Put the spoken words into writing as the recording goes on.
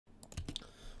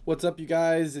What's up, you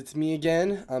guys? It's me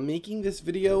again. I'm making this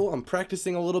video. I'm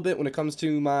practicing a little bit when it comes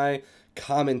to my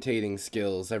commentating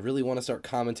skills. I really want to start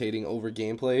commentating over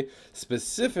gameplay,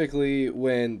 specifically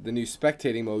when the new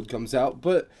spectating mode comes out.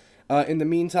 But in the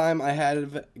meantime, I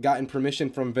have gotten permission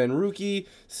from Venfuki,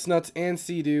 Snuts, and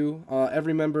Sea-Doo,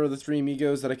 every member of the three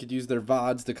amigos, that I could use their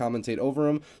VODs to commentate over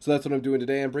them. So that's what I'm doing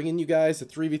today. I'm bringing you guys a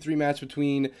 3v3 match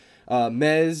between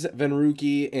Mez,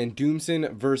 Venfuki, and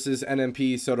Doomsen versus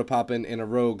NMP, Sodapoppin, and a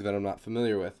rogue that I'm not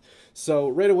familiar with. So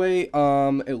right away,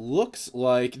 it looks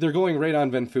like they're going right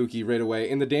on Venfuki right away,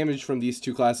 and the damage from these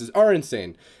two classes are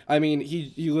insane. I mean,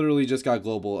 he literally just got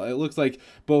global. It looks like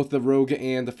both the rogue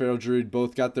and the feral druid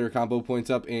both got their combo points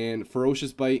up, and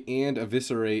ferocious bite and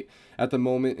eviscerate at the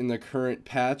moment in the current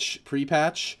patch,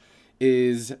 pre-patch,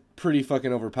 is pretty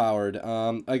fucking overpowered.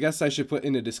 I guess I should put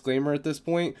in a disclaimer at this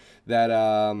point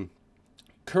that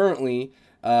currently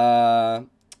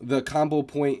the combo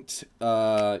point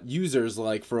users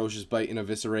like Ferocious Bite and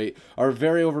Eviscerate are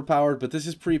very overpowered, but this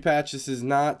is pre-patch. This is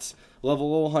not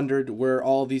level 100 where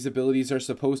all these abilities are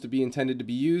supposed to be intended to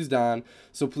be used on,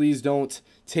 so please don't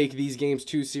take these games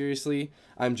too seriously.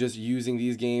 I'm just using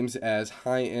these games as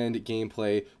high-end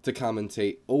gameplay to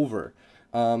commentate over.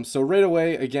 So right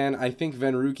away, again, I think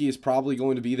Venfuki is probably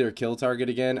going to be their kill target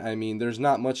again. I mean, there's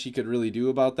not much he could really do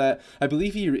about that. I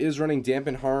believe he is running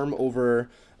Dampen Harm over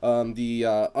the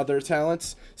other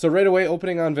talents. So right away,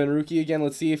 opening on Venfuki again.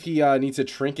 Let's see if he needs a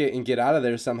trinket and get out of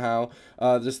there somehow.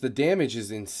 Just the damage is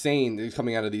insane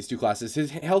coming out of these two classes.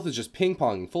 His health is just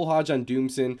ping-pong. Full Hodge on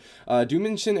Doomsen.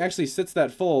 Doomsen actually sits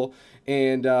that full,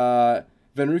 and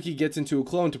Venfuki gets into a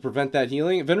clone to prevent that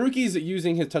healing. Venfuki's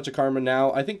using his Touch of Karma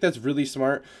now. I think that's really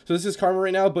smart. So this is Karma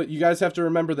right now, but you guys have to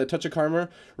remember that Touch of Karma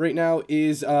right now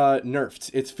is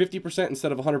nerfed. It's 50%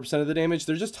 instead of 100% of the damage.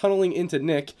 They're just tunneling into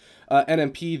Nick,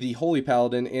 NMP, the Holy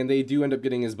Paladin, and they do end up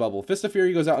getting his bubble. Fist of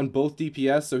Fury goes out on both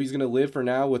DPS, so he's going to live for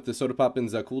now with the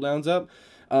Sodapoppin's cooldowns up.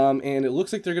 And it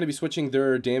looks like they're going to be switching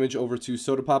their damage over to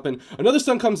Sodapoppin. Another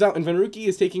stun comes out, and Venfuki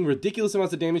is taking ridiculous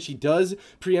amounts of damage. He does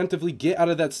preemptively get out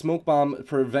of that smoke bomb,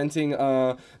 preventing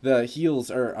the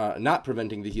heals, or not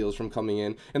preventing the heals from coming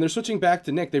in. And they're switching back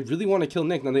to Nick. They really want to kill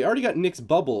Nick. Now, they already got Nick's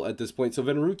bubble at this point, so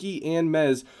Venfuki and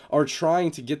Mez are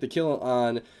trying to get the kill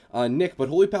on Nick, but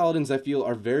Holy Paladins, I feel,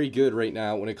 are very good right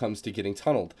now when it comes to getting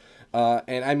tunneled.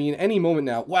 And I mean, any moment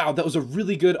now. Wow, that was a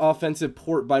really good offensive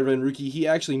port by Venfuki. He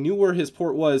actually knew where his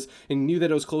port was and knew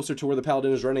that it was closer to where the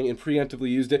Paladin was running and preemptively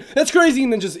used it. That's crazy,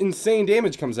 and then just insane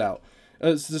damage comes out.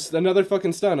 It's just another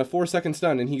fucking stun, a 4-second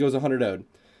stun, and he goes 100 0'd.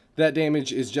 That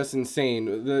damage is just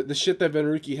insane. The shit that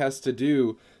Venfuki has to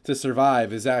do to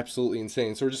survive is absolutely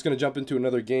insane. So we're just going to jump into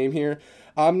another game here.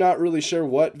 I'm not really sure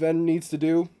what Ven needs to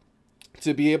do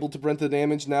to be able to prevent the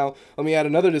damage. Now, let me add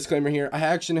another disclaimer here. I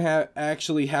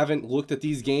actually haven't looked at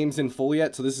these games in full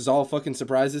yet, so this is all fucking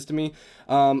surprises to me.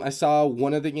 I saw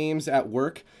one of the games at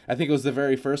work. I think it was the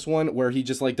very first one where he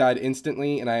just like died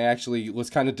instantly, and I actually was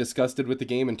kind of disgusted with the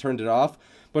game and turned it off.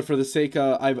 But for the sake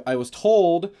I was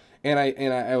told, and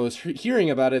I was hearing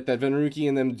about it, that Venfuki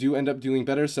and them do end up doing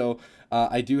better, so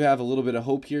I do have a little bit of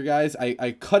hope here, guys.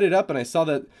 I cut it up, and I saw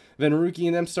that Venfuki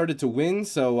and them started to win,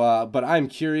 so, but I'm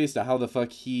curious to how the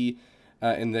fuck he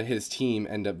and his team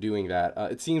end up doing that.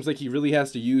 It seems like he really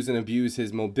has to use and abuse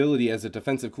his mobility as a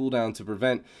defensive cooldown to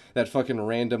prevent that fucking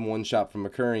random one-shot from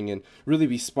occurring, and really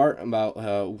be smart about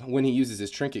when he uses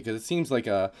his trinket, because it seems like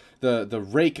the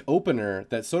rake opener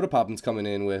that Sodapoppin's coming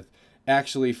in with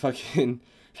actually fucking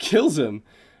kills him.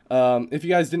 If you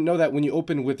guys didn't know that, when you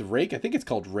open with Rake, I think it's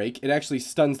called Rake, it actually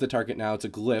stuns the target now. It's a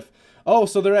glyph. Oh,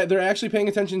 so they're actually paying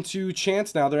attention to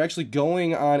chance now. They're actually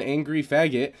going on Angry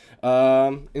Faggot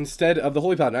instead of the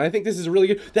Holy Paladin. And I think this is really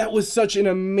good. That was such an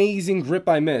amazing grip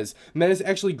by Mez. Mez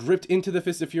actually gripped into the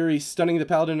Fist of Fury, stunning the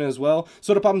Paladin as well.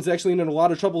 Sodapoppin's actually in a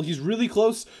lot of trouble. He's really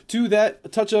close to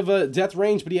that touch of death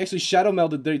range, but he actually shadow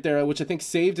melded right there, which I think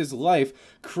saved his life.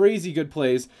 Crazy good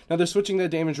plays. Now they're switching that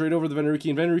damage right over the Venfuki,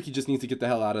 and Venfuki just needs to get the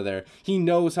hell out of there. He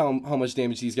knows how much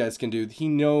damage these guys can do. He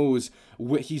knows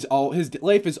his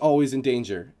life is always in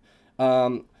danger.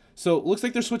 So it looks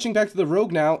like they're switching back to the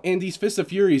rogue now, and these Fists of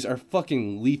Furies are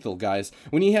fucking lethal, guys.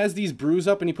 When he has these brews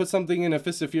up and he puts something in a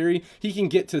Fist of Fury, he can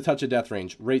get to touch of death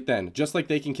range right then, just like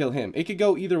they can kill him. It could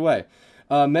go either way.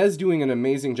 Mez doing an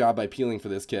amazing job by peeling for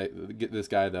this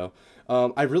guy, though.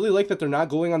 I really like that they're not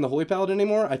going on the Holy Paladin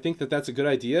anymore. I think that that's a good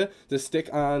idea to stick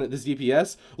on this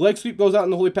DPS. Leg sweep goes out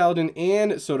on the Holy Paladin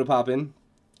and Sodapoppin,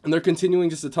 and they're continuing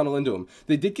just to tunnel into him.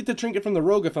 They did get the trinket from the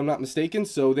rogue, if I'm not mistaken,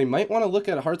 so they might want to look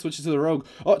at a hard switches to the rogue.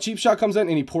 Oh, cheap shot comes in,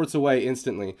 and he ports away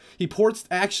instantly. He ported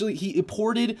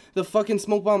the fucking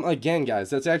smoke bomb again, guys.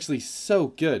 That's actually so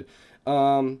good.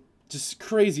 Just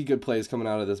crazy good plays coming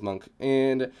out of this monk.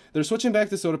 And they're switching back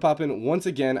to Sodapoppin once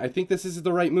again. I think this is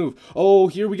the right move. Oh,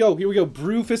 here we go. Here we go.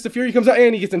 Brew Fist of Fury comes out,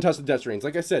 and he gets in touch with Death Strains.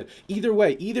 Like I said, either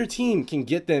way, either team can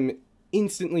get them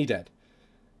instantly dead.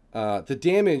 The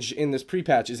damage in this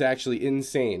pre-patch is actually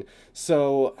insane.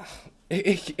 So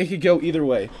it could go either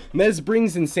way. Mez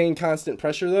brings insane constant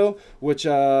pressure, though, which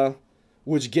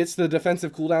gets the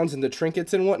defensive cooldowns and the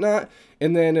trinkets and whatnot.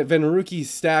 And then Venfuki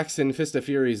stacks in Fist of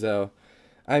Furies, though.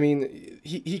 I mean,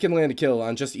 he can land a kill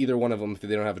on just either one of them if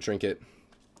they don't have a trinket.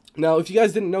 Now, if you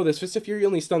guys didn't know this, Fist of Fury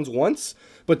only stuns once,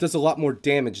 but does a lot more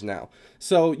damage now.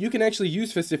 So you can actually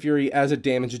use Fist of Fury as a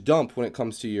damage dump when it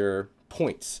comes to your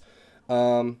points.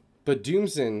 But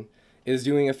Doomsen is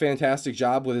doing a fantastic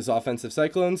job with his offensive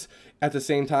cyclones, at the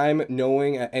same time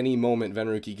knowing at any moment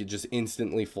Venfuki could just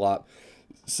instantly flop.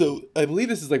 So I believe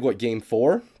this is like, what, game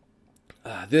 4?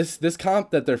 This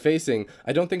comp that they're facing,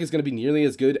 I don't think is going to be nearly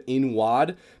as good in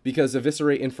WoD, because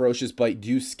Eviscerate and Ferocious Bite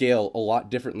do scale a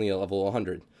lot differently at level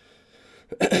 100.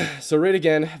 So right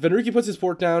again, Venfuki puts his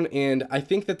port down, and I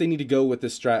think that they need to go with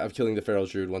this strat of killing the Feral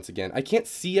Druid once again. I can't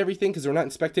see everything because we're not in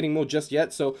spectating mode just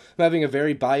yet, so I'm having a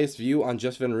very biased view on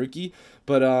just Venfuki,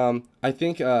 but I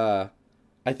think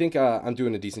I'm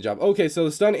doing a decent job. Okay, so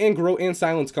the stun and Garrote and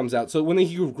silence comes out. So when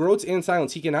he Garrotes and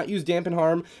silence, he cannot use dampen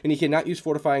harm, and he cannot use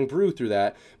fortifying brew through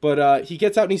that. But he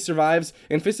gets out and he survives.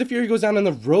 And Fist of Fury goes down on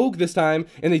the rogue this time,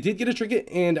 and they did get a trinket,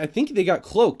 and I think they got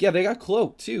cloak. Yeah, they got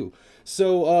cloak too.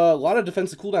 So a lot of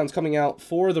defensive cooldowns coming out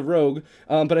for the rogue,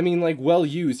 but I mean, like, well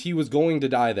used. He was going to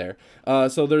die there.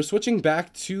 So they're switching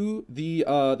back to the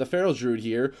Feral Druid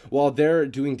here while they're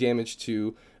doing damage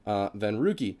to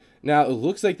Venfuki. Now, it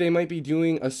looks like they might be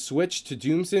doing a switch to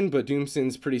Doomsen, but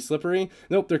Doomsen's pretty slippery.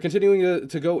 Nope, they're continuing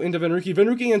to go into Venfuki.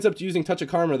 Venfuki ends up using Touch of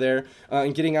Karma there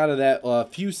and getting out of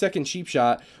that few second cheap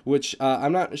shot, which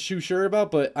I'm not too sure about,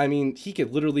 but I mean, he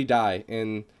could literally die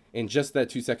in just that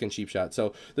 2-second cheap shot.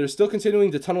 So they're still continuing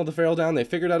to tunnel the Feral down. They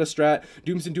figured out a strat.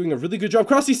 Doomsen doing a really good job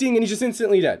cross-CCing, and he's just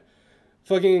instantly dead.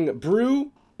 Fucking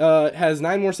Brew has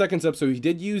 9 more seconds up, so he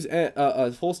did use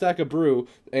a full stack of brew,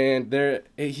 and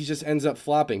he just ends up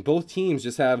flopping. Both teams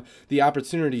just have the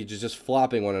opportunity to just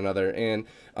flopping one another, and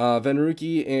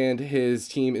Venfuki and his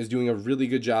team is doing a really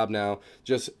good job now,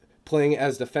 just playing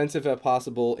as defensive as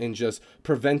possible and just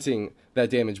preventing that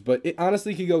damage. But it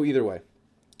honestly could go either way,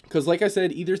 because like I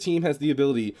said, either team has the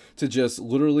ability to just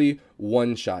literally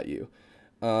one-shot you.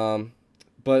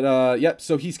 Yep,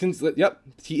 so he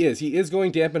is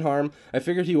going dampen harm. I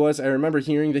figured he was. I remember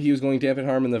hearing that he was going dampen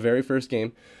harm in the very first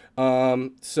game.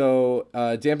 Dampen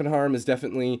harm is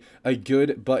definitely a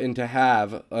good button to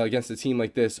have against a team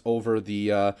like this over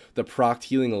the procced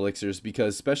healing elixirs,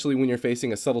 because especially when you're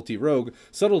facing a subtlety rogue,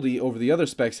 subtlety over the other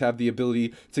specs have the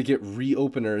ability to get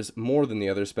reopeners more than the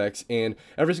other specs, and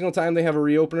every single time they have a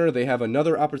reopener, they have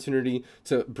another opportunity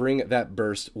to bring that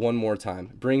burst one more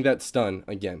time, bring that stun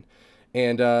again.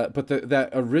 And but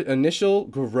that initial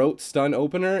Garrote stun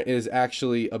opener is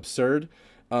actually absurd,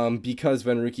 because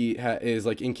Venfuki is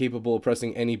like incapable of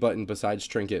pressing any button besides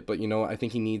trinket. But you know, I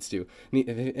think he needs to.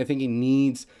 I think he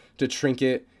needs to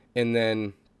trinket and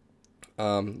then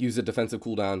use a defensive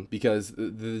cooldown, because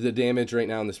the damage right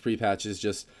now in this pre-patch is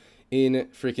just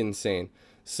freaking insane.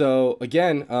 So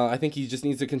again, I think he just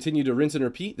needs to continue to rinse and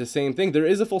repeat the same thing. There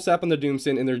is a full sap on the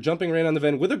Doomsen, and they're jumping right on the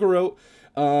Ven with a Garrote,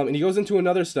 and he goes into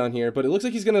another stun here, but it looks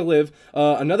like he's going to live.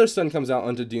 Another stun comes out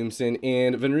onto Doomsen,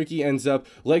 and Venfuki ends up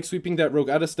leg sweeping that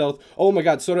rogue out of stealth. Oh my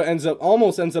god, Soda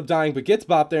almost ends up dying, but gets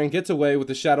bopped there and gets away with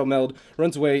the Shadow Meld,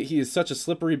 runs away. He is such a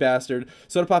slippery bastard.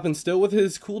 Sodapoppin still with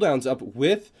his cooldowns up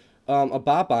with a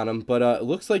bop on him, but it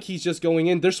looks like he's just going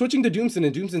in. They're switching to Doomsen,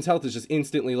 and Doomsen's health is just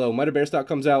instantly low. Mitre Bear Stock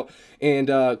comes out, and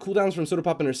cooldowns from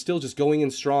Sodapoppin are still just going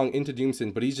in strong into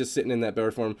Doomsen, but he's just sitting in that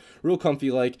bear form, real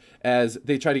comfy-like, as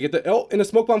they try to get the... Oh, and a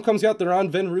smoke bomb comes out. They're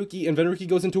on Venfuki, and Venfuki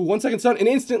goes into a 1-second stun and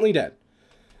instantly dead.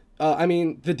 I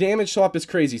mean, the damage swap is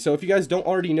crazy. So if you guys don't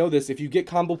already know this, if you get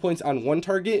combo points on one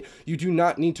target, you do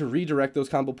not need to redirect those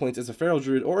combo points as a Feral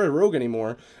Druid or a Rogue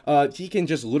anymore. He can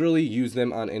just literally use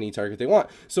them on any target they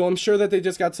want. So I'm sure that they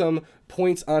just got some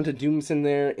points onto Doomsen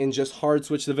there and just hard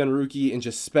switched the Venfuki and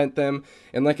just spent them.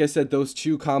 And like I said, those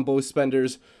two combo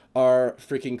spenders are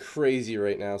freaking crazy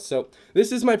right now. So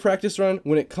this is my practice run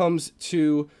when it comes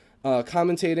to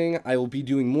commentating. I will be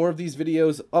doing more of these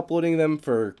videos, uploading them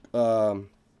for...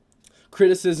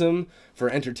 criticism, for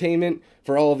entertainment,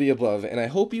 for all of the above, and I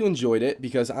hope you enjoyed it,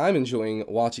 because I'm enjoying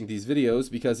watching these videos,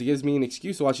 because it gives me an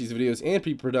excuse to watch these videos and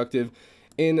be productive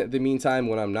in the meantime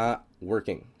when I'm not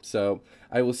working. So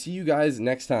I will see you guys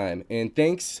next time, and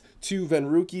thanks to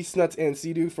Venfuki, Snuts, and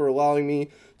Sidu for allowing me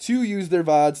to use their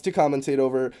VODs to commentate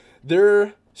over.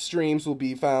 Their streams will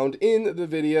be found in the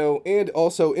video and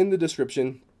also in the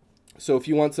description. So if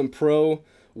you want some pro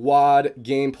WAD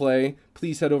gameplay,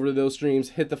 please head over to those streams,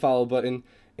 hit the follow button,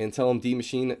 and tell them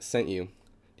Dmachine sent you.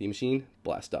 Dmachine,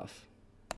 blast off.